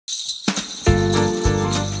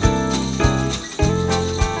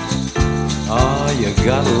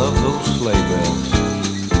Gotta love those sleigh bells.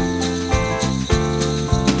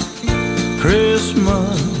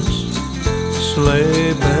 Christmas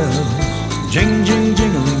sleigh bells, jing, jing,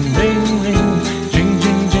 jing-a-ling, ring, ring, jing,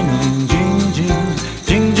 jing, jing-a-ling, jing, jing,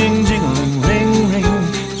 jing, jing, jing-a-ling, ring, ring,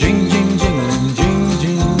 jing, jing, jing-a-ling, jing,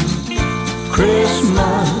 jing.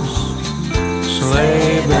 Christmas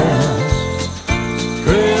sleigh bells,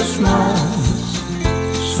 Christmas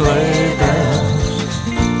sleigh bells.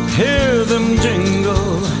 Hear them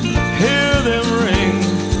jingle, hear them ring,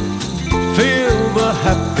 feel the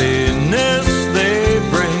happiness they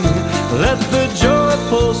bring. Let the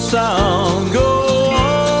joyful sound go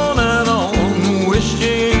on and on,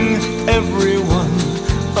 wishing everyone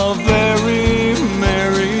a very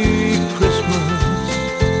Merry Christmas.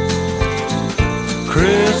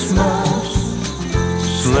 Christmas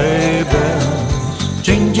sleigh bells,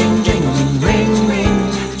 jing, jing, jing-a-ling, ring, ring,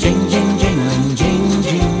 jing, jing, jing-a-ling, jing,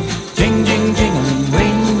 jing, jing, jing, jing-a-ling,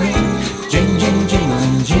 ring, ring, jing, jing,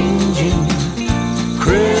 jing-a-ling, jing, jing.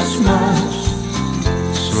 Christmas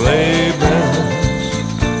sleigh bells,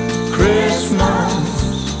 Christmas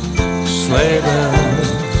sleigh bells.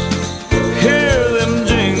 Hear them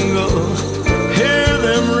jingle, hear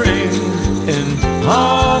them ring, in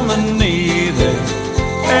harmony they're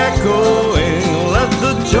echoing. Let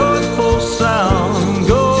the joyful sound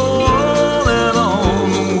go on and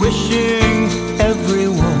on, wishing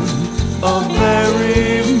everyone a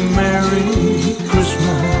very Merry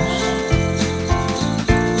Christmas.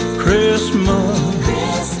 Christmas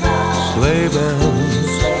sleigh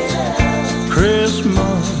bells,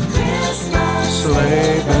 Christmas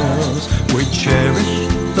sleigh bells. We cherish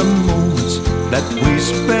the moments that we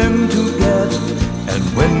spend together, and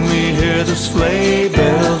when we hear the sleigh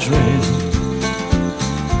bells ring,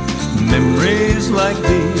 memories like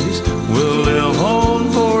these will live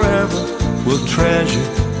on forever. We'll treasure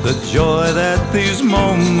the joy that these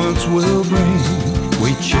moments will bring.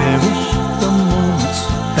 We cherish the moments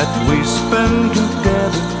that we spend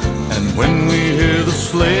together, and when we hear the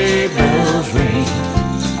sleigh bells ring,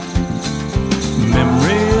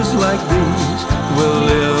 memories like these will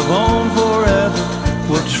live on forever.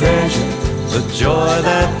 We'll treasure the joy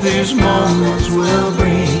that these moments will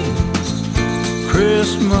bring.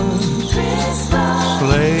 Christmas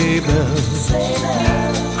sleigh bells,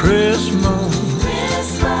 Christmas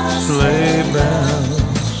sleigh bells.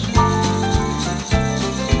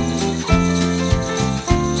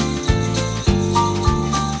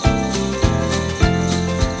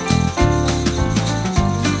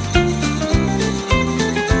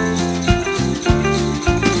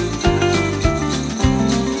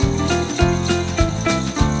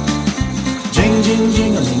 Jing, jing,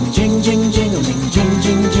 jing-a-ling, jing, jing, jing-a-ling, jing,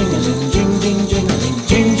 jing, jing-a-ling, jing, jing, jing-a-ling,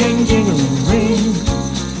 jing, jing, jing-a-ling, ring,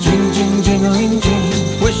 jing, jing, jing-a-ling,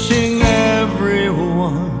 jing. Wishing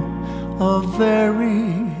everyone a very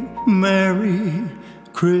Merry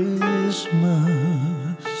Christmas.